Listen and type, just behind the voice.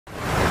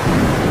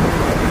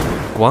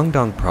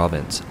Guangdong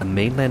Province, a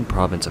mainland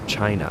province of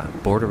China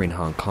bordering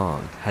Hong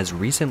Kong, has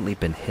recently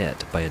been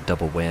hit by a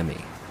double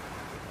whammy.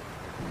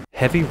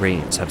 Heavy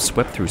rains have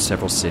swept through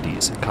several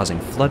cities, causing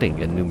flooding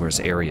in numerous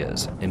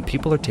areas, and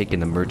people are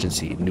taking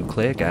emergency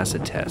nucleic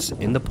acid tests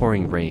in the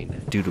pouring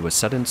rain due to a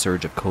sudden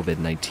surge of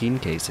COVID-19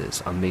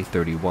 cases on May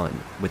 31,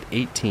 with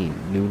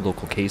 18 new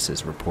local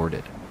cases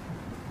reported.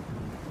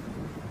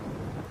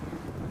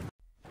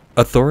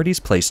 Authorities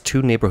placed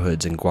 2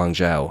 neighborhoods in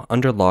Guangzhou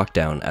under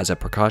lockdown as a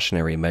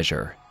precautionary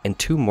measure, and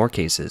 2 more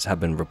cases have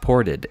been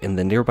reported in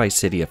the nearby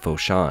city of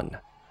Foshan.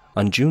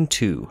 On June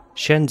 2,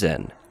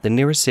 Shenzhen, the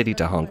nearest city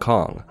to Hong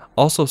Kong,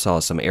 also saw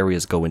some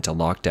areas go into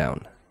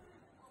lockdown.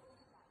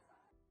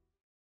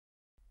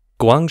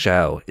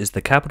 Guangzhou is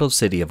the capital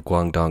city of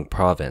Guangdong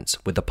Province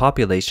with a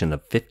population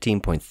of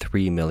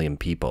 15.3 million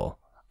people.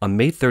 On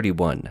May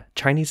 31,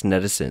 Chinese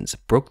netizens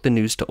broke the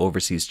news to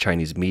overseas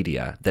Chinese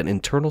media that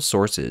internal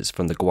sources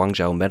from the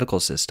Guangzhou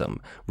medical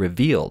system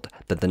revealed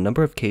that the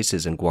number of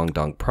cases in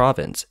Guangdong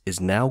Province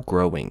is now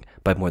growing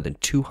by more than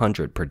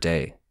 200 per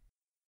day.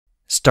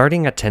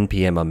 Starting at 10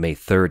 p.m. on May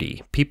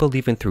 30, people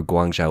leaving through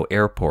Guangzhou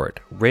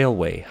Airport,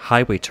 railway,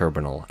 highway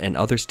terminal, and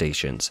other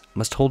stations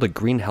must hold a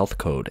green health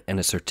code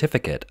and a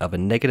certificate of a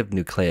negative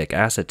nucleic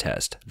acid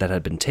test that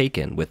had been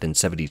taken within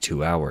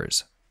 72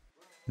 hours.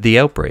 The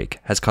outbreak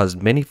has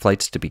caused many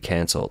flights to be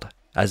cancelled.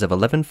 As of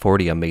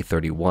 11:40 on May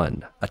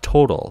 31, a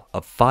total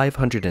of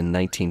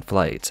 519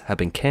 flights have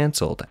been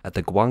cancelled at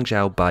the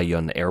Guangzhou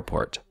Baiyun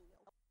Airport.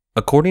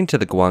 According to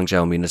the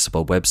Guangzhou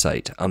municipal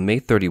website, on May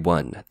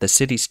 31, the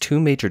city's 2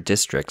 major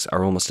districts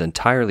are almost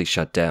entirely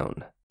shut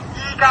down.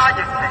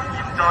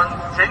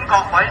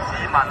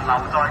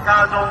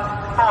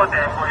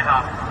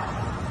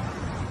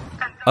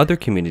 Other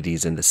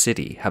communities in the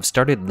city have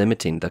started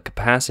limiting the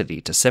capacity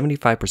to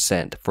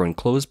 75% for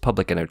enclosed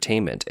public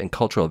entertainment and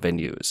cultural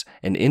venues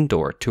and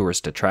indoor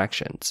tourist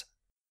attractions.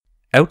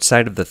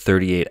 Outside of the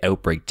 38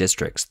 outbreak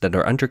districts that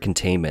are under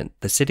containment,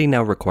 the city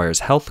now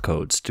requires health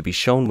codes to be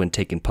shown when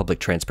taking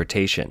public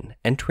transportation,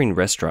 entering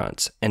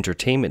restaurants,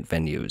 entertainment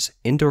venues,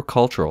 indoor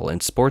cultural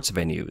and sports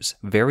venues,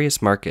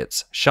 various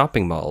markets,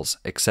 shopping malls,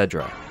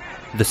 etc.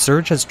 The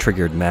surge has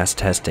triggered mass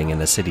testing in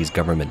the city's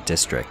government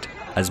district.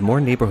 As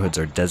more neighborhoods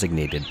are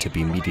designated to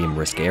be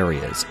medium-risk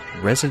areas,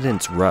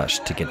 residents rush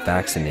to get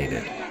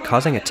vaccinated,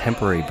 causing a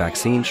temporary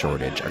vaccine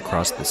shortage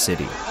across the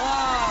city.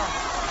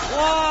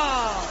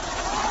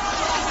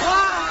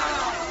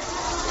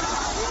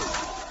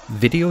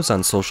 Videos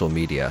on social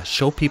media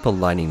show people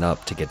lining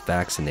up to get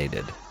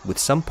vaccinated, with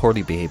some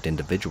poorly behaved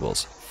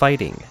individuals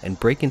fighting and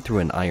breaking through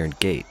an iron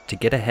gate to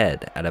get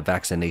ahead at a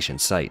vaccination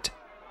site.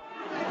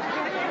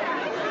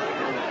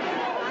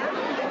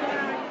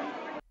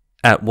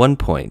 At one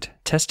point,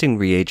 testing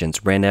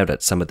reagents ran out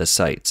at some of the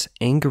sites,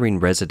 angering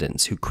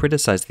residents who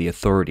criticized the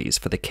authorities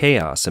for the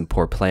chaos and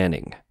poor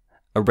planning.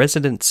 A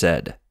resident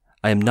said,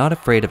 "I am not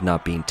afraid of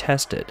not being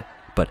tested,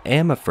 but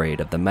am afraid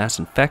of the mass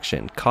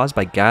infection caused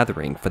by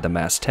gathering for the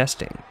mass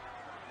testing."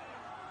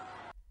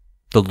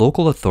 The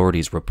local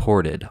authorities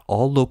reported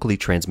all locally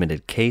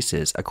transmitted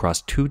cases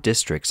across 2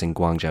 districts in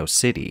Guangzhou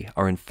City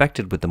are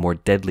infected with the more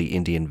deadly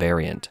Indian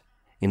variant.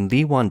 In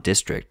Liwan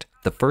District,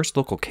 the first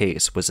local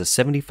case was a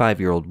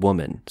 75-year-old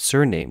woman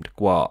surnamed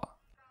Guo.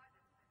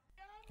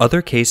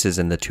 Other cases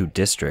in the 2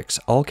 districts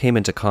all came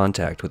into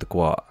contact with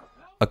Guo.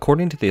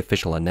 According to the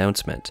official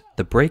announcement,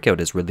 the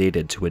breakout is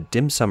related to a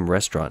dim sum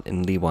restaurant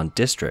in Liwan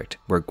District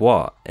where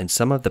Guo and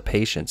some of the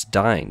patients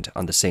dined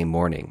on the same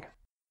morning.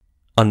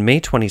 On May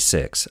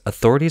 26,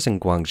 authorities in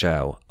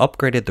Guangzhou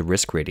upgraded the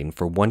risk rating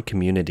for one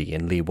community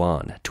in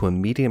Liwan to a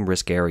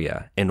medium-risk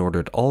area and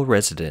ordered all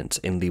residents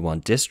in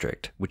Liwan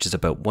District, which is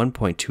about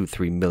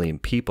 1.23 million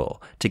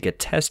people, to get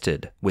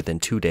tested within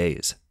 2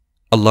 days.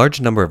 A large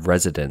number of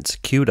residents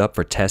queued up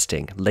for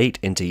testing late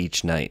into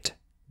each night.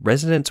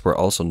 Residents were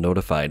also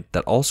notified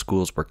that all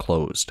schools were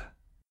closed.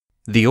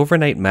 The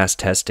overnight mass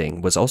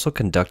testing was also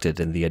conducted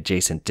in the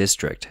adjacent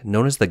district,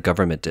 known as the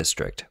Government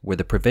District, where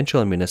the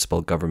provincial and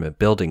municipal government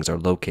buildings are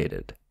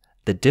located.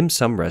 The dim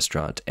sum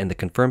restaurant and the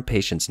confirmed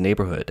patient's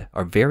neighborhood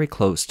are very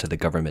close to the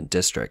Government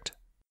District.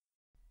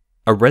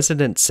 A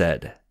resident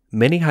said,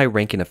 "Many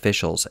high-ranking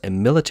officials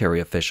and military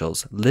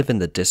officials live in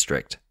the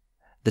district.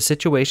 The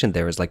situation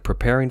there is like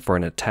preparing for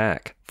an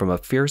attack from a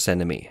fierce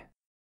enemy."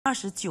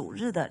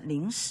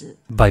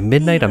 By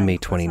midnight on May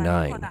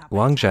 29,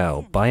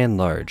 Guangzhou, by and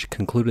large,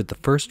 concluded the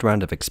first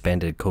round of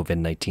expanded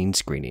COVID-19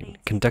 screening,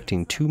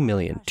 conducting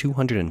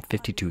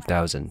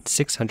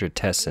 2,252,600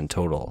 tests in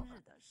total.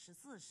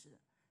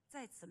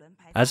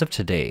 As of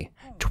today,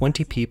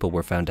 20 people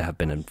were found to have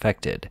been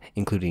infected,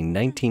 including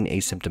 19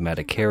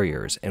 asymptomatic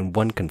carriers and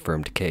 1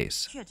 confirmed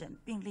case.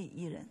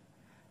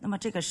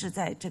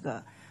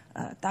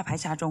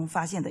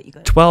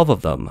 12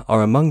 of them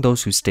are among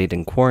those who stayed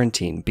in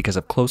quarantine because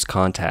of close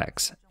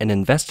contacts. An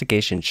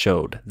investigation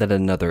showed that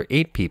another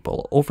 8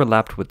 people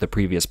overlapped with the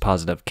previous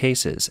positive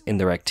cases in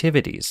their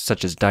activities,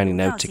 such as dining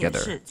out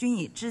together.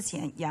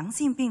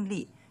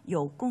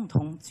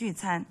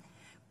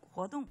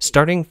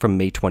 Starting from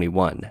May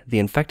 21, the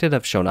infected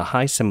have shown a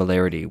high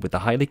similarity with the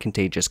highly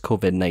contagious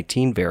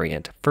COVID-19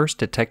 variant first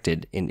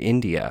detected in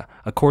India,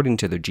 according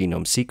to their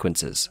genome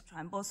sequences.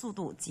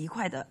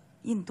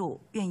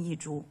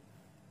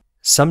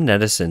 Some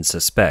netizens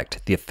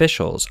suspect the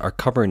officials are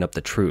covering up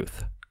the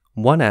truth.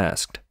 One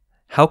asked,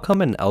 how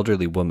come an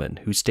elderly woman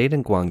who stayed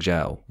in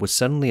Guangzhou was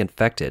suddenly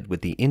infected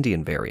with the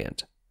Indian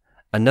variant?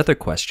 Another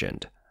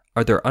questioned,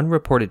 are there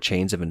unreported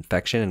chains of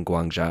infection in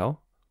Guangzhou?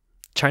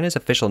 China's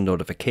official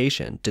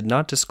notification did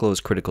not disclose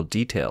critical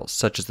details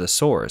such as the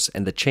source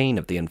and the chain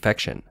of the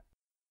infection.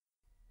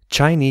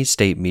 Chinese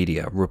state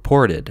media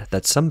reported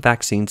that some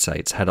vaccine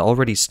sites had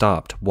already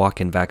stopped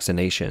walk-in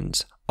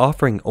vaccinations,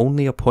 offering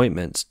only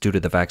appointments due to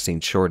the vaccine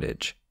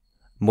shortage.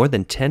 More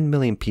than 10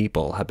 million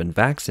people have been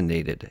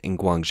vaccinated in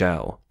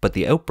Guangzhou, but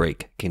the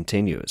outbreak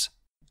continues.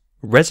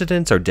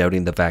 Residents are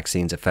doubting the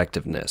vaccine's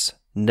effectiveness.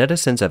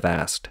 Netizens have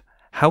asked,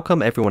 how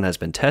come everyone has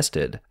been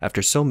tested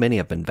after so many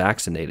have been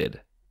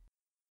vaccinated?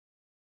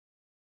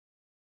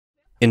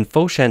 In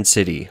Foshan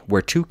City,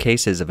 where 2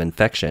 cases of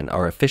infection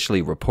are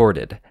officially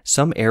reported,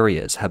 some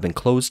areas have been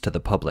closed to the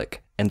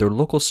public, and their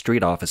local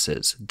street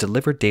offices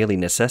deliver daily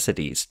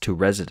necessities to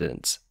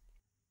residents.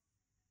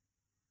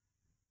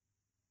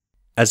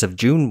 As of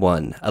June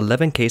 1,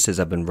 11 cases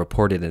have been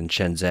reported in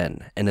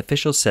Shenzhen, and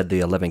officials said the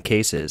 11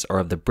 cases are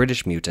of the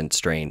British mutant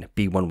strain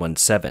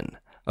B117.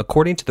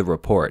 According to the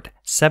report,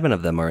 7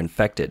 of them are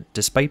infected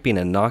despite being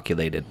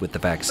inoculated with the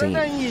vaccine.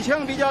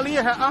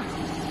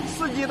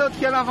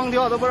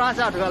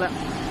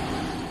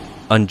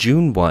 On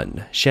June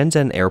 1,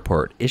 Shenzhen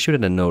Airport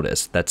issued a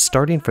notice that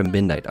starting from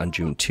midnight on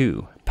June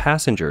 2,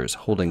 passengers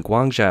holding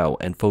Guangzhou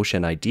and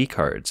Foshan ID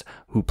cards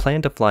who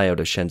plan to fly out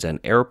of Shenzhen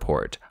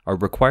Airport are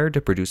required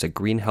to produce a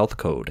green health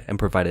code and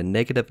provide a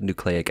negative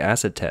nucleic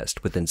acid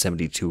test within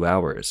 72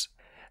 hours.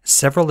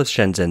 Several of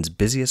Shenzhen's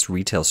busiest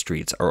retail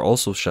streets are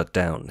also shut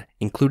down,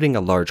 including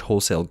a large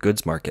wholesale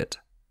goods market.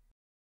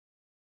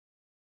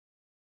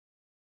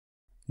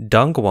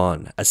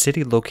 Dongguan, a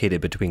city located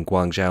between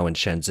Guangzhou and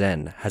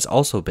Shenzhen, has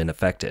also been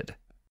affected.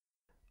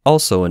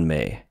 Also in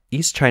May,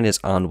 East China's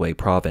Anhui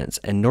Province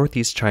and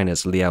Northeast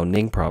China's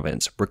Liaoning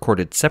Province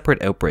recorded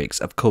separate outbreaks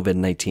of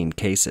COVID-19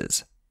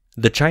 cases.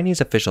 The Chinese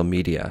official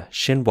media,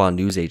 Xinhua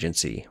News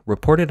Agency,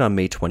 reported on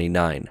May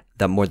 29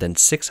 that more than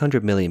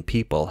 600 million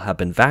people have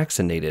been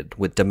vaccinated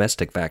with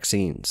domestic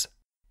vaccines.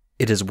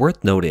 It is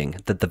worth noting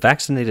that the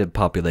vaccinated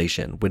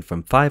population went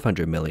from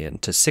 500 million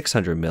to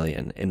 600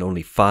 million in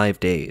only 5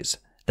 days.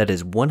 That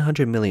is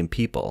 100 million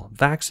people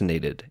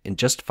vaccinated in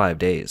just 5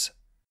 days.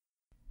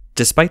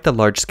 Despite the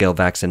large-scale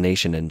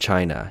vaccination in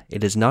China,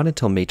 it is not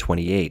until May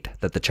 28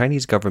 that the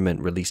Chinese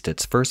government released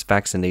its first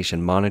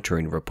vaccination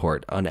monitoring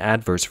report on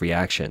adverse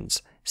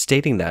reactions,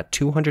 stating that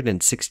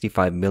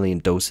 265 million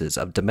doses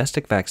of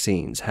domestic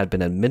vaccines had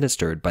been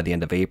administered by the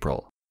end of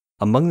April.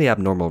 Among the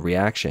abnormal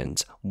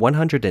reactions,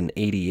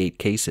 188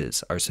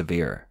 cases are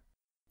severe.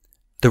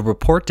 The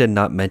report did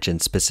not mention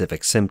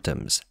specific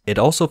symptoms. It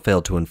also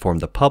failed to inform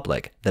the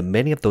public that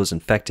many of those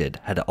infected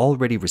had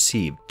already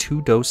received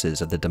 2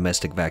 doses of the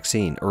domestic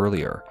vaccine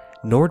earlier,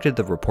 nor did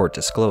the report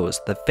disclose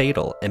the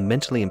fatal and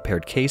mentally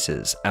impaired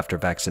cases after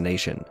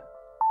vaccination.